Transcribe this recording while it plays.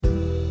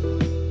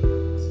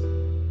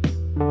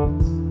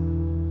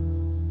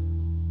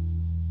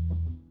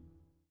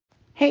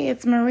Hey,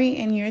 it's Marie,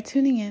 and you're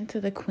tuning in to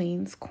the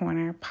Queen's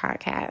Corner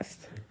podcast.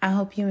 I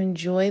hope you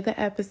enjoy the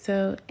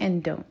episode,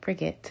 and don't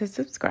forget to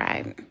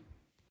subscribe.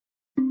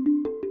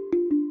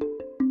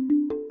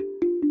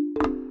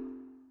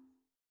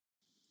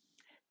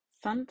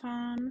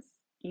 Sometimes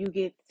you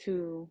get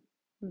to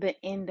the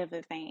end of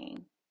a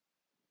thing,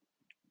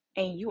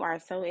 and you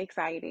are so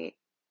excited,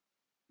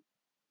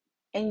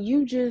 and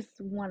you just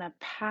want to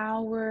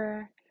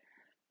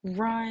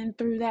run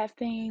through that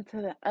thing to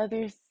the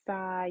other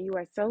side. You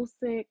are so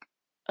sick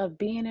of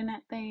being in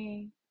that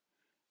thing.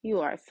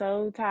 You are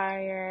so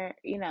tired.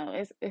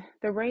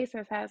 The race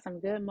has had some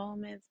good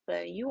moments,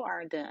 but you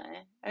are done.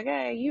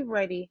 Okay, you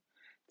ready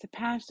to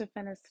pass the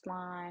finish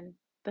line,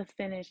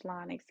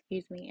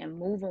 excuse me, and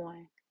move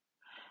on.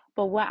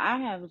 But what I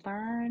have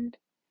learned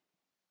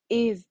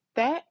is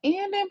that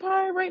ending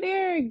part right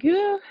there,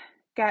 you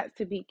got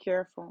to be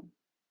careful.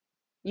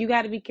 You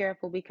got to be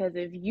careful because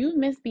if you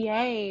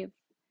misbehave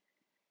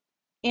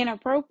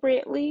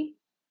inappropriately,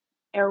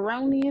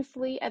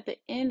 erroneously at the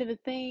end of a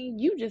thing,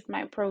 you just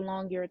might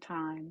prolong your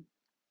time.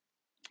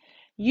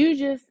 You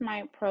just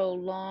might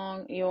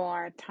prolong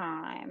your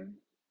time.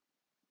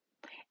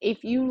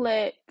 If you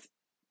let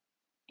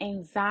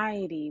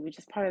anxiety, which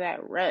is part of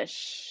that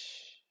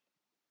rush,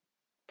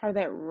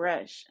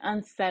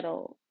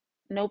 unsettled,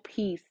 no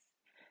peace,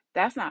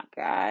 that's not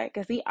God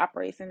because He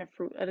operates in the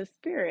fruit of the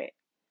Spirit.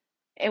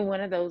 And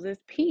one of those is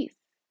peace.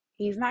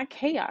 He's not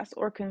chaos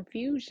or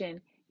confusion.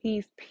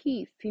 He's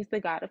peace. He's the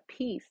God of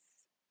peace.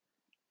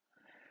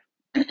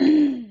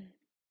 Wisdom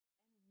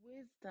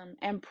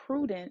and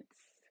prudence,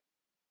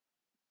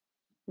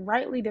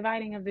 rightly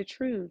dividing of the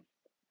truth.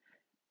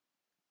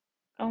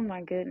 Oh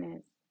my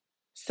goodness.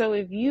 So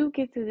if you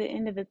get to the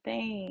end of a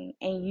thing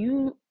and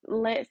you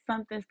let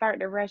something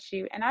start to rush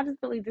you, and I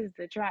just believe this is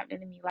the trap the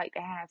enemy like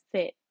to have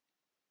set.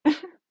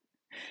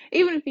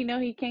 Even if you know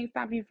he can't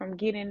stop you from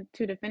getting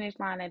to the finish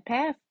line and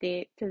past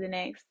it to the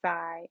next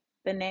side,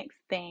 the next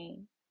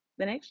thing,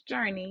 the next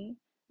journey,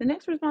 the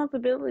next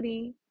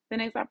responsibility, the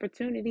next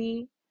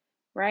opportunity,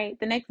 right?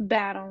 The next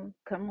battle.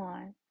 Come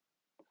on.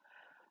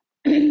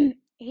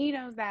 He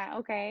knows that,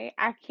 okay,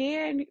 I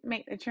can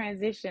make the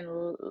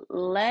transition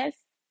less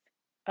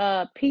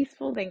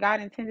peaceful than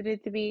God intended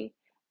it to be.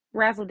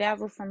 Razzle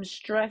dazzle, some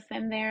stress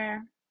in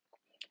there,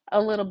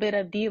 a little bit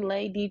of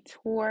delay,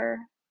 detour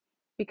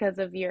because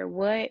of your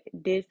what?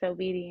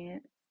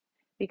 Disobedience.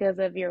 Because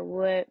of your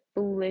what?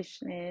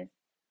 Foolishness.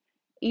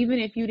 Even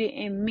if you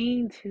didn't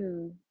mean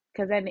to,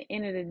 because at the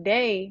end of the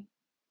day,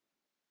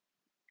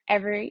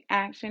 every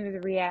action is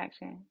a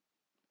reaction.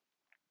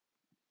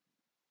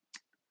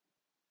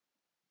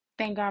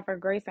 Thank God for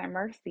grace and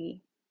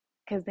mercy,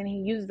 because then He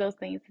uses those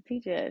things to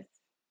teach us.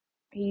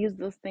 He used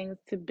those things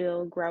to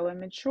build, grow, and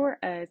mature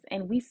us,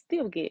 and we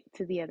still get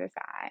to the other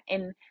side.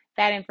 And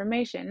that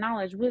information,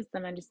 knowledge,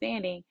 wisdom,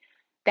 understanding,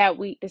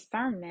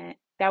 discernment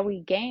that we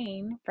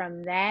gain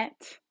from that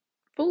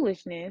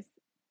foolishness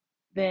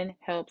then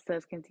helps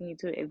us continue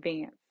to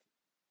advance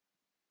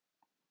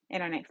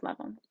in our next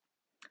level.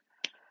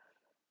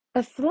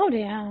 But slow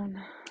down.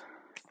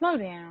 My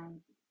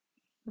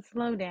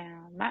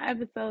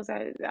episodes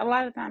are a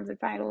lot of times the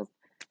titles,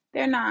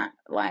 they're not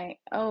like,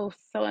 oh,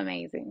 so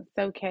amazing,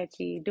 so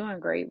catchy, doing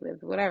great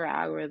with whatever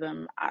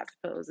algorithm I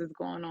suppose is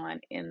going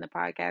on in the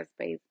podcast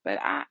space. But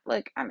I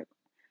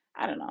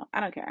don't know. I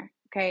don't care.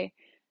 Okay.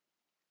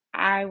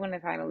 I want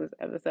to title this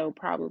episode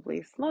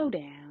probably Slow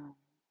Down.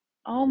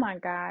 Oh my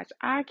gosh.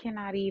 I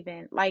cannot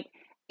even,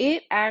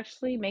 it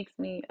actually makes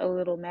me a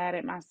little mad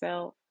at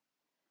myself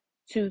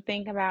to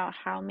think about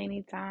how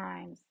many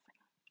times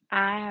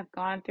I have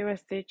gone through a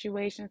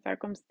situation,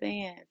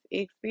 circumstance,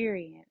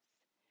 experience.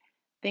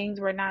 Things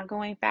were not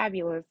going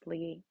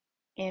fabulously.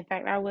 In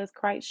fact, I was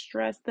quite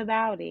stressed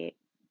about it.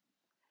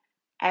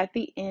 At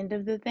the end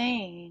of the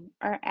thing,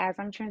 or as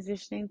I'm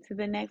transitioning to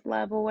the next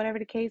level, whatever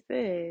the case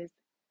is,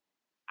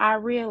 I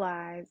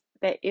realized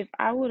that if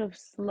I would have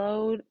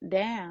slowed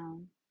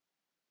down,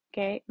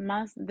 okay,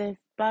 más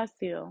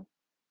despacio,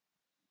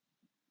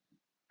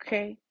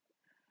 okay,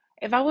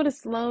 if I would have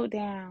slowed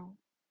down,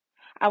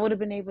 I would have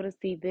been able to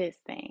see this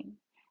thing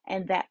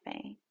and that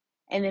thing,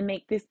 and then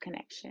make this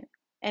connection,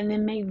 and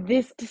then make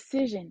this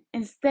decision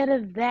instead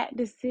of that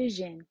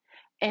decision.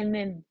 And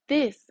then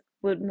this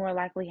would more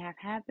likely have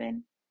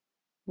happened,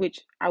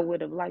 which I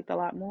would have liked a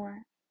lot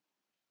more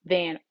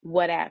than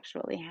what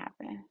actually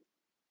happened.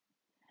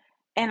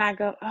 And I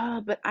go,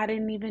 oh, but I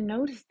didn't even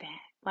notice that.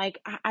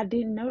 I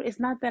didn't know. It's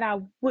not that I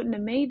wouldn't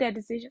have made that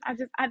decision. I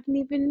didn't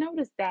even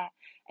notice that.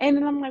 And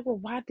then I'm like, well,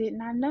 why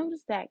didn't I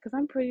notice that? Because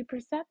I'm pretty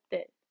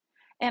perceptive.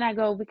 And I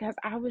go, because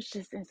I was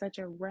just in such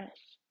a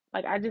rush.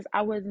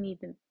 I wasn't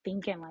even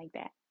thinking like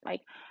that.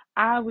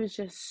 I was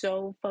just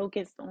so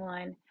focused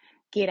on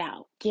get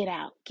out, get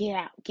out, get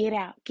out, get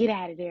out, get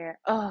out of there.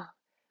 Oh,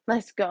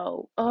 let's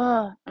go.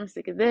 Oh, I'm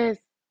sick of this.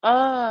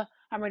 Oh,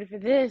 I'm ready for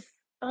this.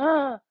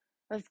 Oh,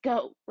 let's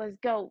go, let's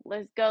go,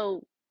 let's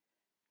go.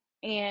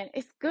 And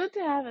it's good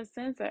to have a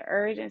sense of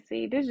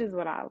urgency. This is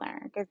what I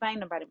learned. Because I ain't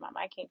nobody mama.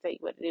 I can't tell you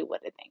what to do,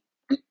 what to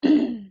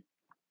think.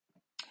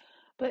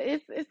 But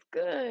it's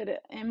good,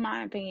 in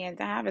my opinion,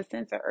 to have a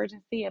sense of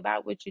urgency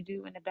about what you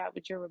do and about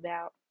what you're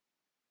about.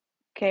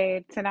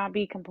 Okay, to not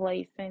be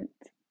complacent.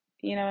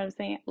 You know what I'm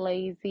saying?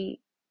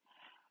 Lazy.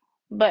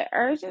 But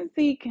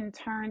urgency can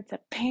turn to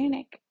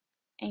panic,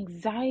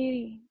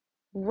 anxiety,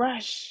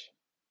 rush,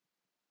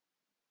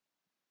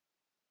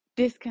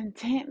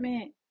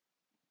 discontentment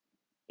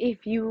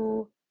if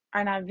you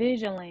are not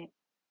vigilant.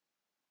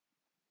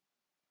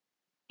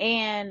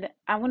 And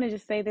I want to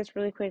just say this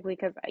really quickly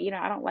because, I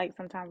don't like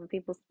sometimes when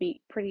people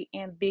speak pretty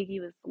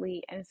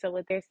ambiguously. And so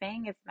what they're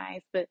saying is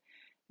nice, but,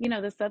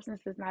 the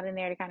substance is not in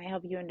there to kind of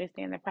help you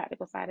understand the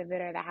practical side of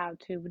it or the how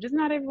to. But just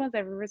not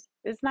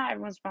it's not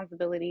everyone's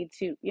responsibility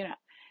to,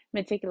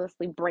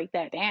 meticulously break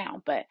that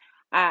down. But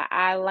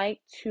I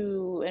like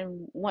to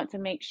and want to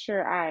make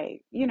sure I,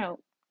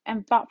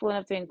 am thoughtful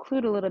enough to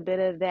include a little bit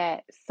of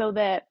that so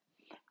that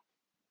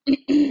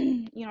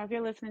if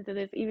you're listening to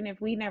this, even if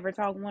we never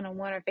talk one on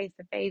one or face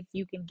to face,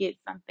 you can get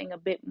something a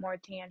bit more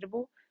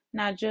tangible,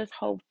 not just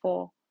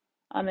hopeful,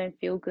 and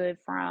feel good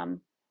from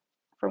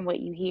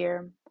what you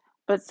hear.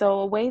 But so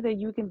a way that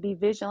you can be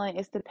vigilant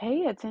is to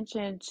pay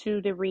attention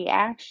to the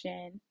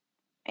reaction,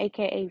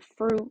 aka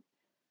fruit,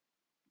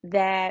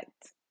 that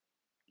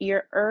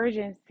your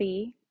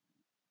urgency,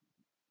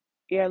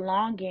 your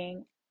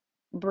longing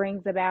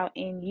brings about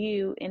in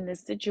you in the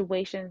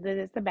situations that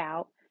it's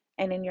about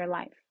and in your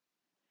life.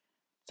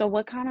 So,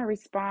 what kind of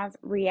response,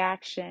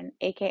 reaction,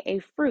 aka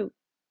fruit,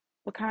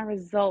 what kind of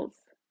results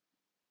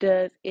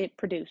does it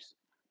produce?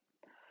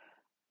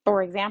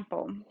 For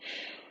example,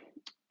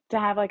 to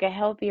have like a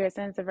healthier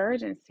sense of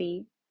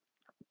urgency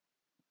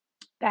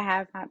that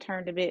has not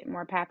turned a bit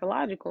more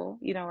pathological,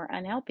 or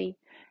unhealthy,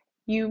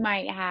 you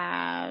might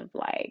have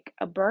like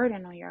a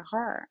burden on your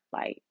heart.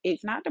 Like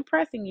it's not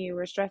depressing you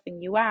or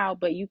stressing you out,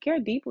 but you care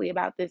deeply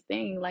about this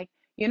thing. Like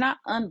you're not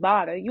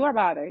unbothered. You are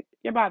bothered.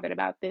 You're bothered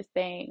about this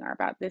thing or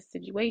about this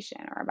situation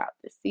or about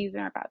this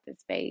season or about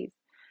this phase.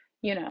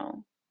 You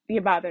know,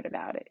 you're bothered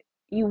about it.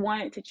 You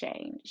want it to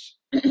change.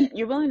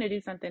 You're willing to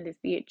do something to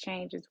see it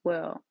change as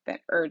well, that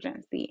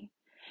urgency.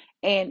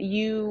 And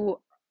you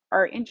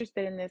are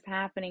interested in this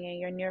happening in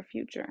your near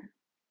future.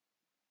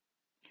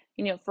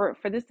 For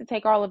this to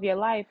take all of your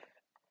life,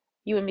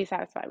 you wouldn't be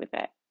satisfied with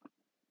that.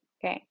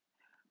 Okay.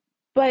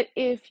 But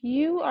if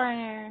you've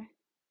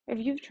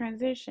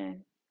transitioned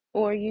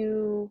or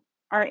you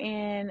are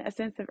in a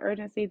sense of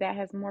urgency that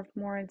has morphed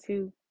more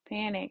into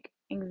panic,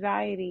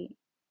 anxiety,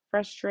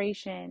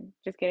 frustration,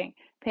 just kidding,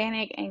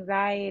 panic,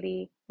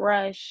 anxiety,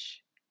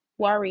 rush,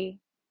 worry,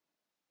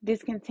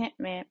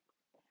 discontentment,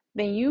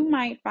 then you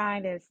might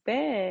find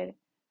instead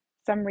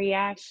some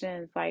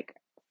reactions like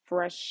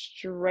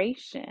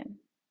frustration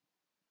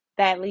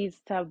that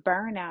leads to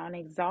burnout and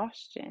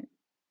exhaustion.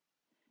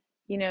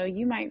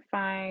 You might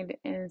find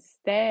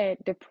instead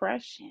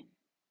depression,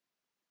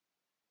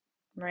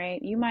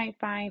 right? You might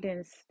find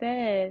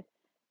instead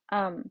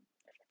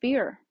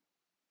fear,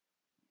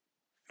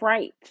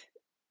 fright,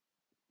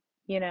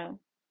 you know,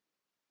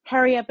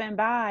 hurry up and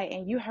buy,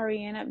 and you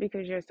hurrying up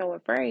because you're so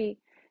afraid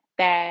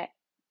that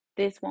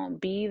this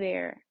won't be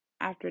there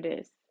after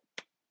this,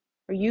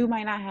 or you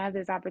might not have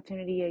this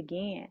opportunity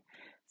again.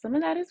 Some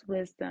of that is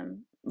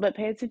wisdom, but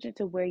pay attention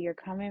to where you're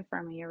coming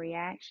from and your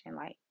reaction.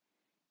 Like,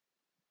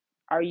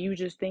 are you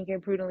just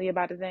thinking prudently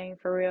about the thing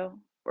for real?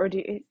 Or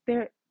is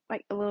there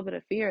like a little bit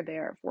of fear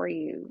there for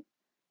you?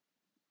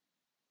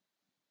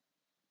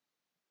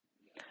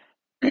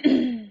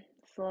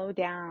 Slow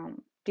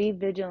down. Be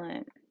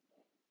vigilant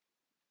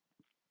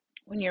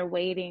when you're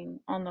waiting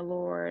on the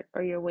Lord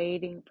or you're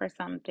waiting for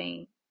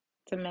something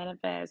to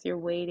manifest. You're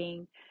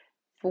waiting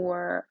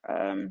for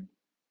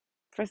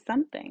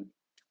something.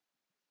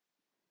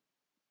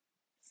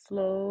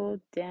 Slow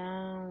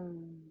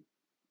down.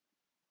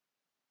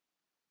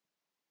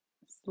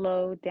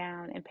 Slow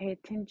down and pay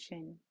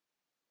attention.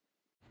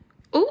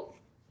 Ooh,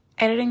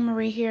 Editing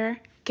Marie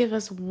here. Give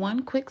us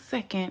one quick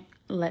second.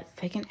 Let's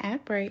take an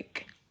ad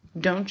break.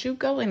 Don't you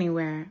go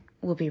anywhere.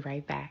 We'll be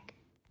right back.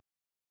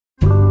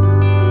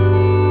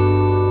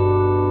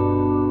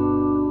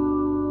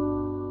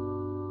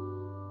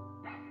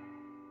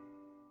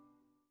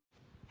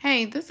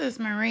 Hey, this is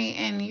Marie,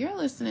 and you're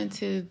listening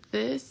to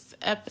this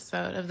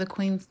episode of the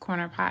Queen's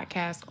Corner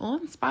podcast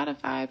on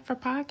Spotify for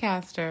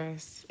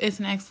podcasters. It's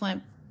an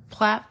excellent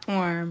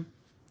platform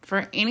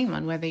for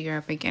anyone, whether you're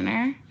a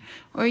beginner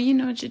or you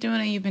know what you're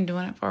doing and you've been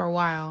doing it for a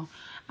while.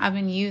 I've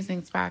been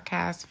using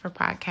Spotcast for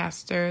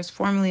podcasters,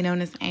 formerly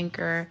known as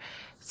Anchor,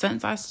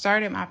 since I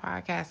started my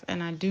podcast,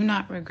 and I do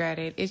not regret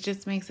it. It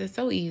just makes it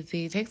so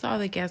easy. It takes all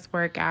the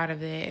guesswork out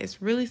of it.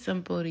 It's really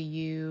simple to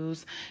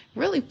use,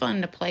 really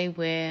fun to play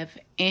with,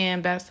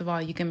 and best of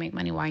all, you can make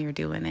money while you're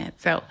doing it.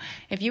 So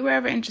if you were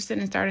ever interested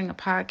in starting a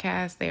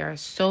podcast, they are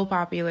so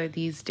popular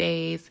these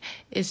days.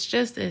 It's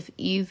just as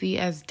easy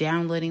as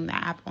downloading the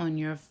app on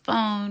your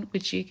phone,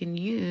 which you can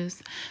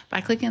use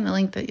by clicking the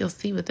link that you'll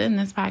see within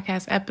this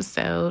podcast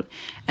episode,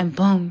 and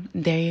boom,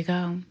 there you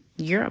go.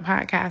 you're a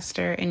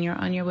podcaster and you're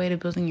on your way to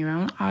building your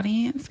own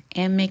audience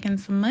and making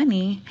some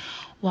money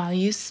while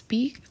you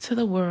speak to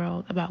the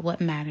world about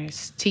what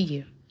matters to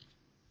you.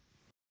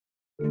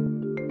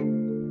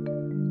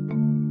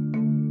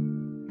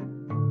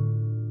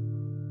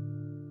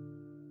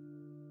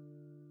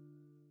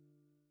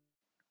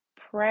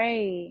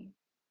 Pray.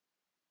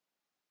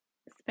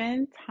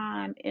 Spend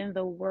time in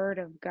the Word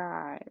of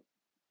God.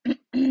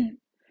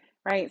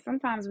 Right?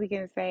 Sometimes we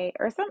can say,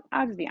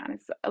 I'll just be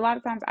honest. A lot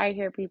of times I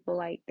hear people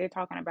like they're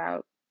talking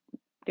about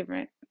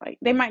different, like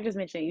they might just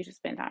mention you should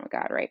spend time with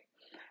God, right?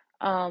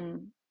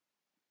 Um,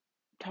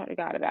 Talk to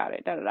God about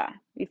it, da da da.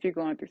 If you're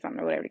going through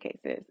something or whatever the case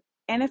is.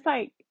 And it's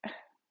like,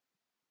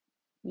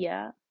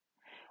 yeah,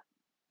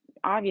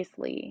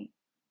 obviously.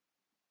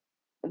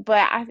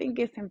 But I think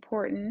it's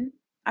important.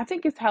 I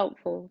think it's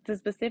helpful to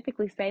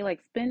specifically say,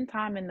 like, spend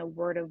time in the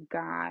Word of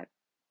God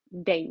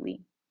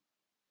daily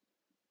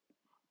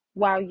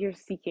while you're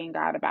seeking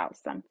God about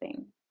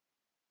something.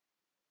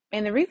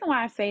 And the reason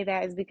why I say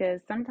that is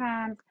because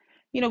sometimes,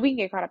 we can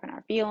get caught up in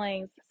our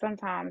feelings.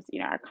 Sometimes,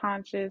 our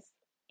conscious,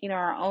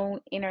 our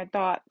own inner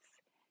thoughts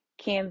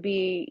can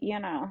be,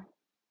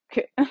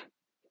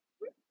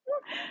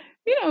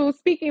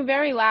 speaking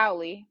very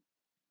loudly.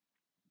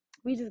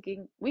 We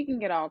can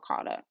get all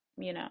caught up.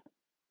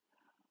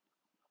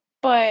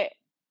 But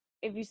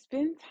if you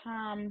spend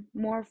time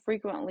more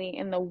frequently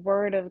in the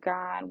Word of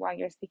God while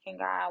you're seeking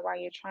God, while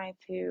you're trying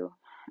to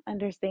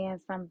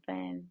understand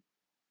something,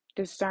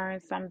 discern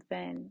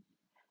something,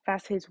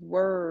 that's His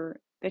Word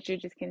that you're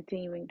just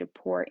continuing to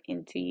pour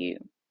into you.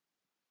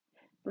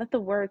 Let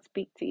the Word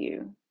speak to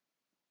you.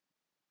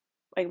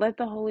 Like, let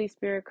the Holy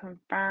Spirit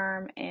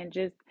confirm and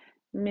just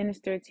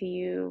minister to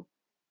you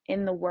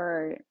in the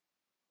Word,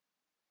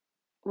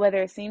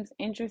 whether it seems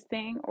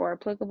interesting or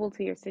applicable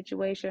to your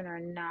situation or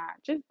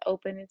not. Just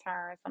open and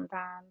turn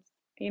sometimes.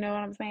 You know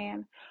what I'm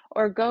saying?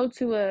 Or go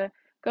to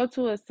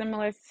a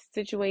similar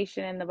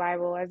situation in the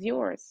Bible as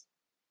yours.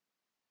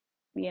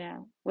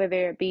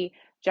 Whether it be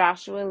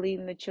Joshua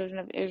leading the children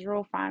of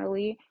Israel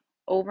finally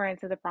over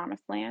into the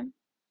promised land,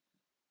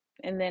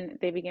 and then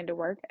they begin to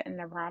work in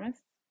their promise,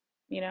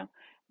 you know,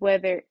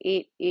 whether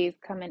it is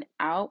coming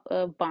out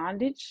of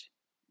bondage,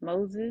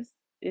 Moses,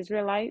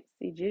 Israelites,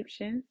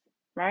 Egyptians,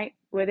 right?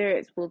 Whether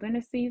it's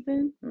wilderness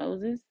season,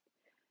 Moses,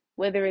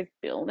 whether it's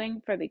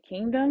building for the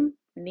kingdom,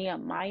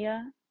 Nehemiah.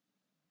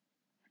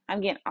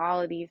 I'm getting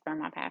all of these from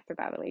my pastor,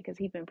 by the way, because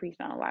he's been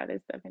preaching on a lot of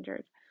this stuff in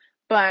church.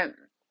 But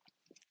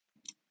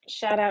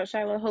shout out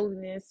Shiloh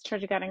Holiness,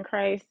 Church of God in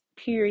Christ,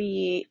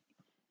 period,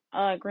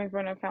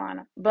 Greensboro, North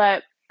Carolina.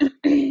 But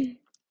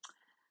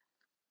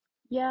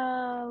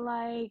yeah,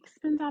 like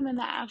spend time in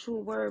the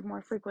actual word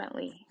more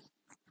frequently.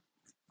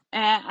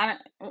 And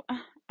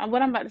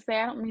what I'm about to say,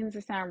 I don't mean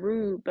to sound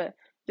rude, but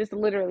just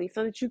literally,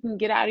 so that you can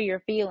get out of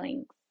your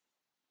feelings,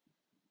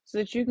 so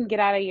that you can get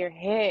out of your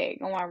head,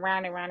 going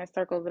round and round in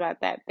circles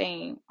about that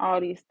thing,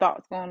 all these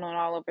thoughts going on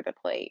all over the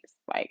place.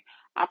 Like,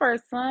 I've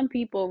heard some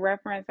people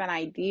reference an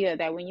idea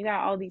that when you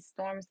got all these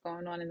storms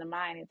going on in the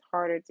mind, it's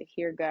harder to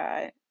hear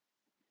God.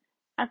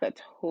 I could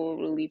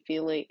totally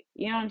feel it.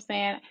 You know what I'm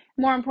saying?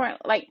 More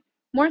important, like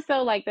more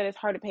so like that it's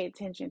hard to pay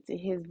attention to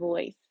his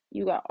voice.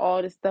 You got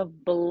all this stuff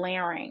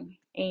blaring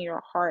in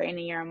your heart and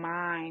in your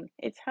mind.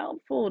 It's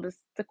helpful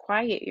to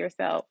quiet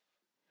yourself,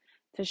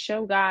 to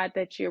show God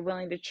that you're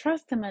willing to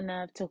trust him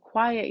enough to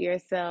quiet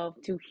yourself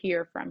to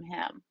hear from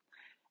him.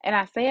 And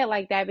I say it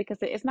like that because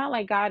it's not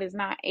like God is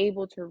not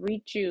able to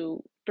reach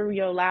you through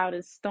your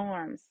loudest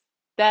storms.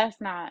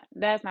 That's not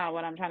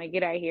what I'm trying to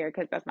get at here,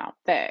 because that's not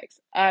facts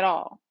at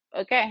all.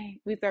 Okay?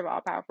 We serve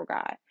all powerful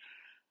God.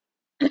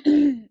 But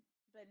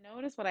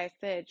notice what I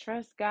said.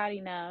 Trust God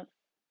enough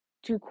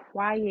to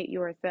quiet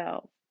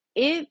yourself.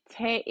 It's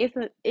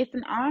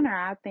an honor,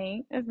 I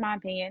think. That's my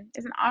opinion.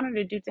 It's an honor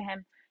to do to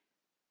him,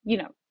 you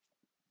know,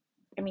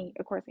 I mean,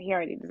 of course, he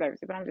already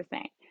deserves it, but I'm just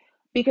saying.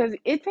 Because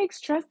it takes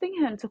trusting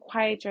him to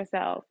quiet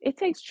yourself. It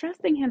takes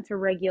trusting him to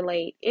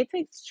regulate. It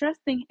takes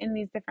trusting in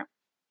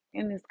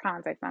this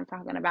context I'm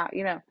talking about.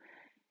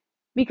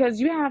 Because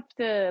you have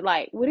to,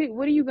 like, what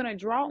are you going to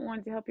draw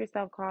on to help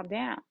yourself calm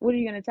down? What are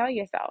you going to tell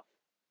yourself?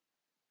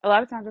 A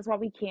lot of times that's why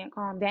we can't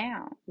calm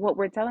down what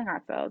we're telling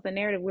ourselves, the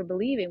narrative we're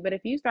believing. But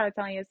if you start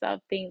telling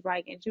yourself things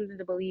like, and choosing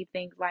to believe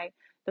things like,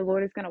 the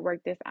Lord is going to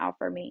work this out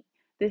for me.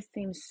 This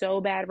seems so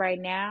bad right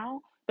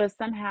now, but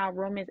somehow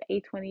Romans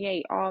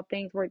 8:28, all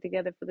things work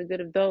together for the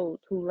good of those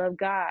who love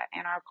God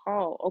and are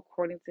called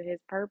according to his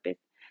purpose.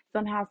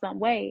 Somehow, some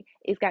way,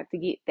 it's got to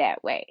get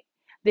that way.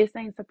 This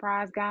ain't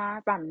surprise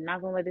God, so I'm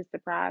not going to let this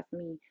surprise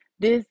me.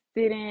 This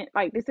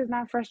is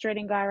not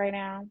frustrating God right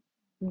now.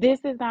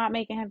 This is not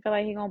making him feel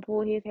like he's gonna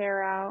pull his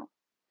hair out.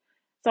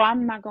 So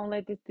I'm not gonna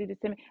let this do this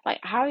to me. Like,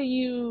 how do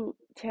you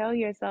tell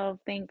yourself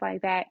things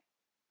like that,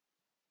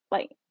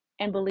 like,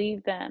 and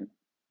believe them?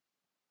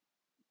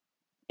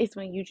 It's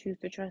when you choose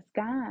to trust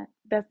God.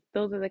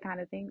 Those are the kind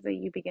of things that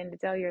you begin to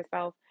tell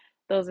yourself.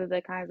 Those are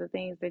the kinds of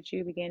things that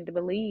you begin to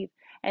believe,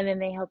 and then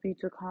they help you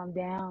to calm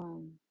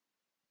down.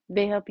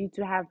 They help you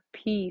to have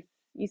peace.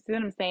 You see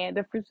what I'm saying?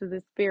 The fruits of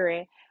the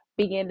spirit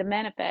begin to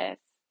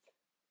manifest.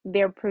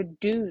 They're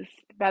produced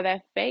by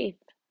that faith,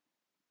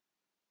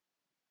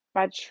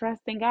 by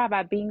trusting God,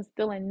 by being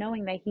still and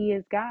knowing that He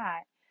is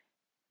God.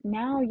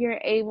 Now you're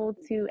able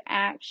to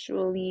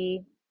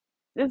actually,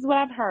 this is what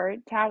I've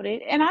heard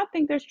touted, and I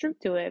think there's truth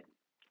to it.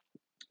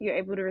 You're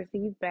able to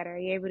receive better,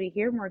 you're able to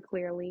hear more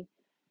clearly.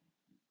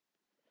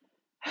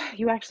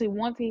 You actually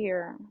want to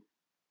hear,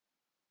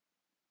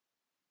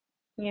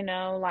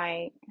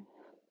 like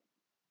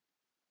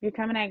you're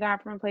coming at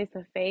God from a place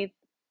of faith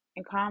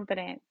and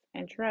confidence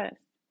and trust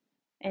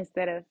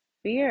instead of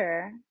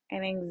fear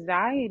and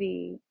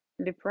anxiety,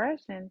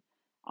 depression,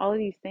 all of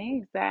these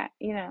things that,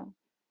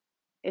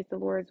 it's the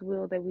Lord's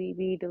will that we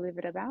be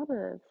delivered about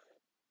of.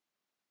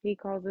 He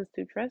calls us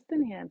to trust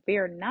in Him.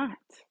 Fear not.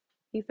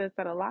 He says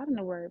that a lot in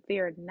the Word.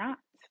 Fear not.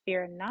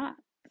 Fear not.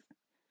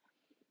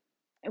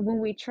 And when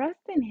we trust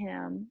in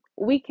Him,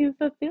 we can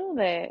fulfill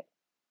that.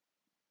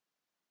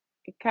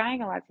 I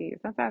ain't gonna lie to you.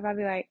 Sometimes I'll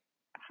be like,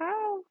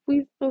 how are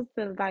we supposed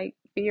to like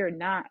fear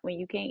not when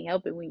you can't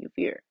help it when you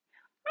fear?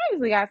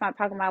 Obviously, God's not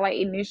talking about like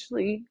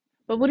initially,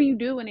 but what do you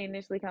do when it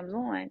initially comes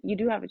on? You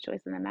do have a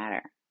choice in the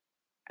matter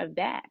of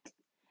that.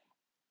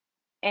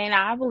 And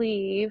I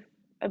believe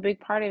a big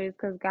part of it is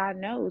because God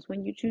knows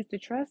when you choose to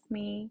trust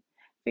me,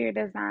 fear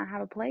does not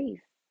have a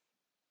place.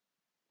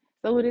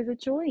 So it is a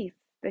choice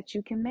that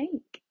you can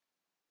make.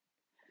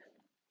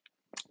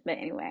 But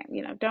anyway,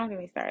 don't get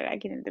me started. I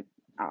get into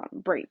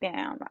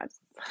breakdown. I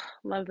just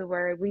love the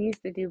word. We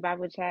used to do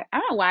Bible chat. I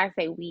don't know why I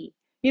say we.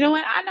 You know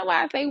what? I know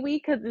why I say we,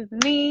 because it's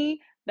me,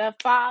 the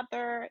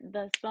Father,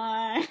 the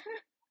Son,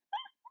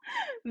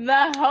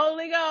 the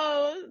Holy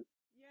Ghost.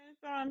 You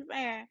know what I'm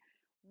saying?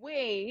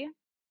 We used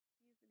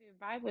to do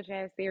Bible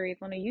chat series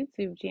on the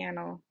YouTube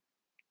channel.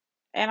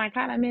 And I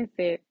kind of missed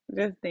it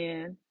just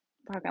then,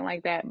 talking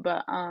like that.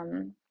 But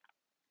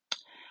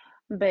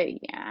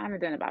yeah, I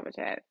haven't done a Bible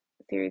chat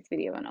series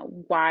video in a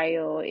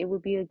while. It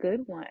would be a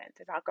good one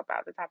to talk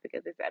about the topic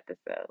of this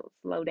episode.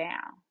 Slow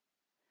down.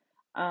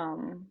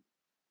 Um,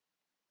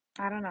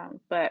 I don't know,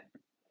 but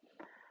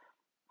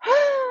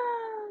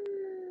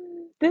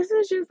this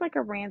is just like a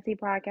ranty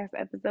podcast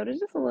episode. It's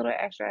just a little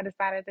extra I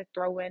decided to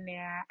throw in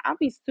there. I'll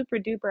be super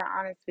duper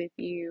honest with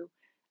you.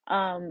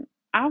 Um,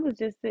 I was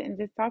just sitting,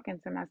 just talking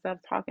to myself,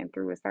 talking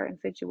through a certain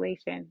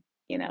situation,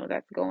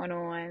 that's going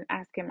on,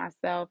 asking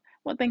myself.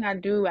 One thing I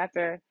do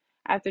after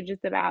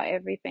just about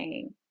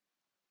everything.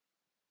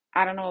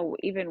 I don't know,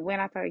 even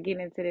when I started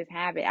getting into this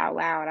habit out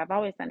loud, I've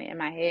always done it in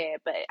my head,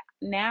 but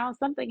now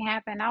something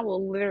happened, I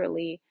will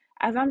literally,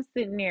 as I'm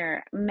sitting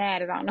there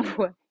mad as I don't know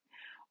what,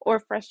 or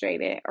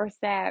frustrated or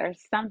sad or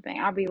something,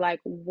 I'll be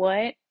like,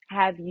 what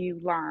have you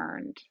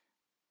learned?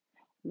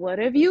 What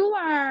have you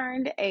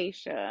learned,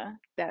 Aisha?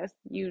 That's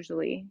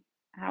usually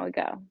how it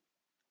go.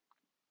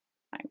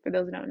 Like, for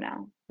those who don't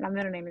know, my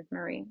middle name is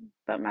Marie,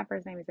 but my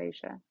first name is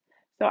Aisha.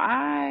 So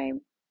I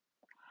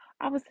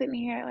was sitting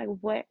here like,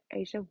 what,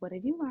 Aisha, what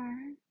have you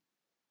learned?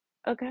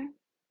 Okay.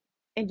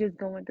 And just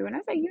going through. And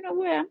I say, you know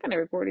what? I'm going to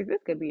record this.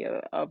 This could be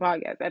a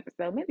podcast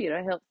episode. Maybe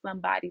it'll help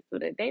somebody so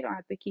that they don't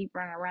have to keep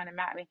running around and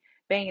at me,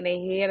 banging their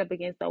head up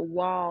against the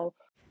wall.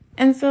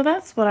 And so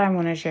that's what I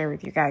want to share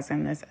with you guys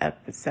in this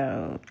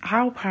episode.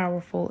 How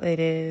powerful it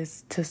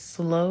is to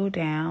slow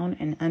down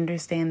and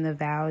understand the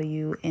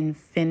value in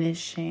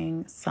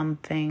finishing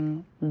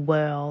something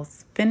well.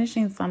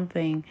 Finishing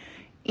something,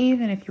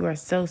 even if you are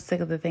so sick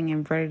of the thing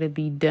and ready to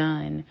be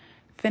done,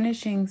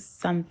 finishing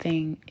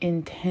something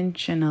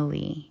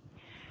intentionally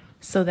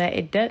so that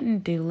it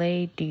doesn't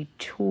delay,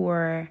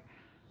 detour,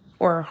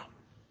 or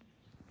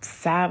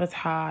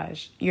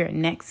sabotage your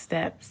next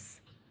steps.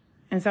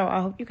 And so I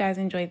hope you guys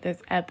enjoyed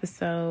this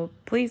episode.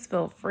 Please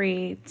feel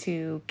free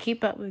to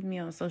keep up with me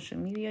on social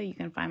media. You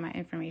can find my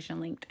information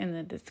linked in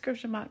the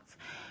description box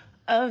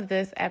of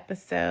this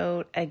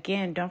episode.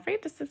 Again, don't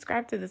forget to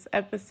subscribe to this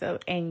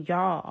episode. And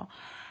y'all,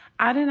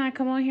 I did not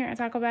come on here and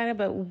talk about it,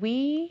 but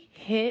we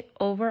hit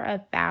over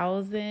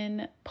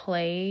 1,000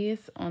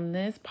 plays on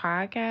this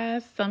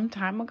podcast some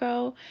time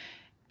ago.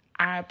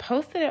 I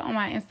posted it on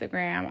my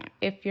Instagram.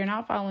 If you're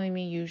not following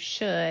me, you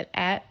should,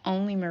 at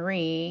Only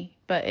Marie,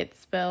 but it's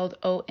spelled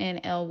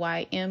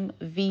ONLYMVRIE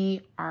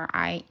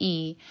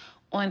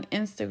on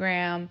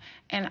Instagram.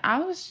 And I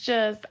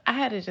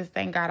had to just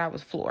thank God I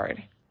was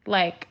floored.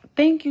 Like,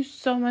 thank you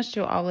so much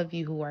to all of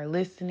you who are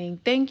listening.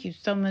 Thank you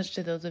so much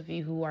to those of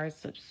you who are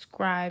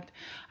subscribed.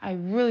 I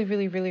really,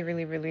 really, really,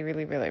 really, really,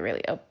 really, really,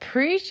 really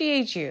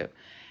appreciate you.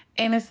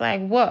 And it's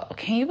like, whoa,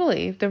 can you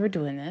believe that we're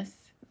doing this?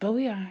 But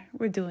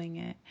we're doing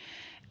it.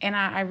 And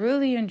I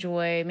really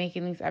enjoy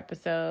making these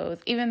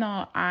episodes. Even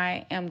though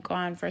I am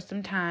gone for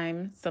some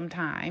time,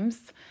 sometimes,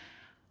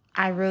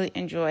 I really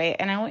enjoy it.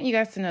 And I want you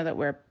guys to know that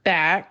we're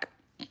back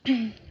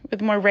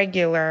with more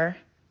regular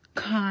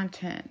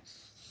content.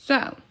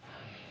 So,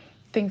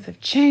 things have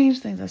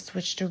changed, things have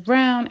switched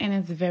around, and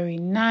it's very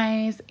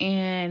nice.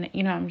 And,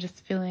 I'm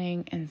just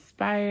feeling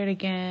inspired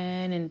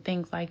again and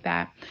things like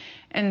that.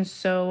 And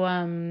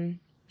so,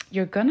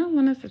 you're going to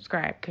want to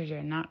subscribe because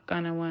you're not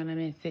going to want to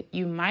miss it.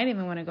 You might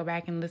even want to go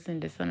back and listen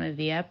to some of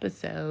the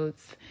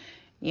episodes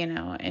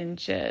and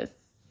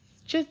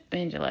just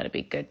binge and let it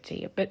be good to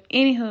you. But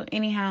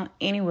anyhow,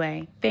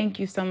 anyway, thank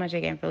you so much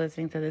again for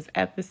listening to this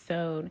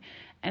episode.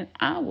 And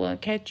I will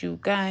catch you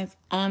guys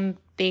on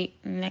the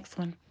next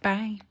one.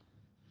 Bye.